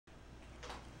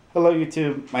Hello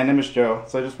YouTube, my name is Joe.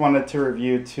 So I just wanted to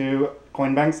review two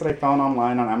coin banks that I found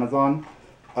online on Amazon.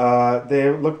 They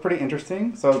look pretty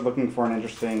interesting, so I was looking for an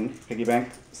interesting piggy bank.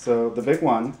 So the big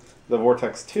one, the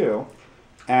Vortex 2,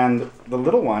 and the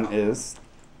little one is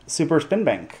Super Spin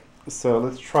Bank. So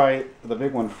let's try the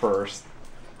big one first.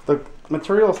 The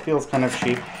material feels kind of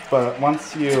cheap, but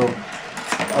once you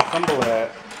assemble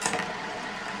it,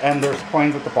 and there's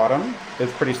coins at the bottom,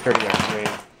 it's pretty sturdy actually.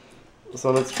 So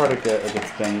let's try to get a good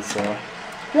spin. So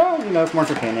yeah, it's more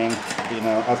entertaining,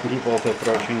 asking people to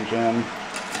throw change in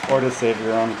or to save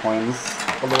your own coins.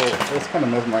 It's kind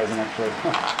of mesmerizing actually,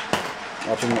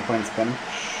 watching the coin spin.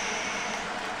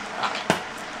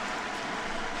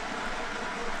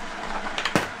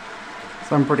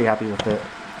 So I'm pretty happy with it.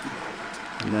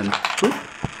 And then, whoop.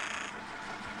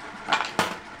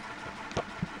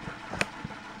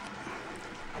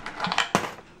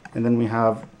 And then we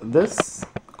have this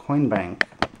coin bank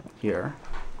here.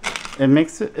 It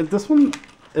makes it, this one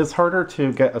is harder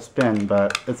to get a spin,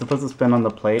 but it's supposed to spin on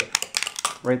the plate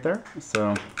right there.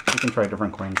 So you can try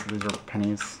different coins. These are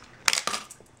pennies.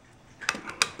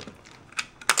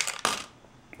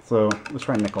 So let's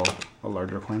try nickel, a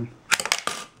larger coin.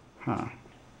 Huh.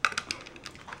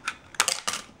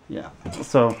 Yeah,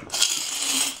 so I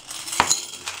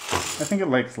think it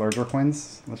likes larger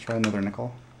coins. Let's try another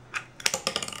nickel.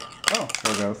 Oh,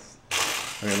 there it goes.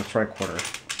 Okay, let's try a quarter.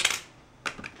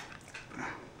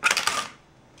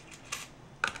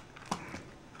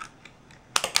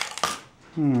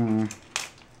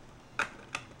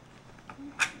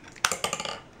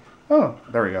 Oh,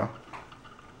 there we go.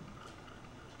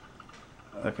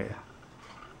 Okay.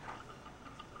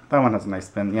 That one has a nice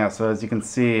spin. Yeah, so as you can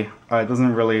see, it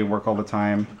doesn't really work all the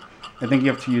time. I think you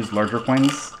have to use larger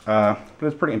coins, but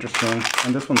it's pretty interesting.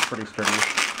 And this one's pretty sturdy.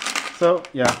 So,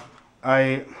 yeah.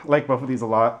 I like both of these a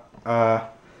lot. I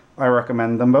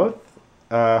recommend them both,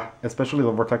 especially the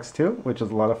Vortex 2, which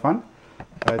is a lot of fun.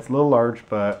 It's a little large,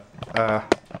 but,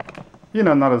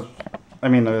 not as,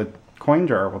 a coin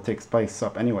jar will take spice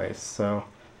up anyways. So,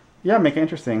 yeah, make it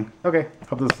interesting. Okay,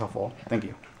 hope this is helpful. Thank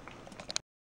you.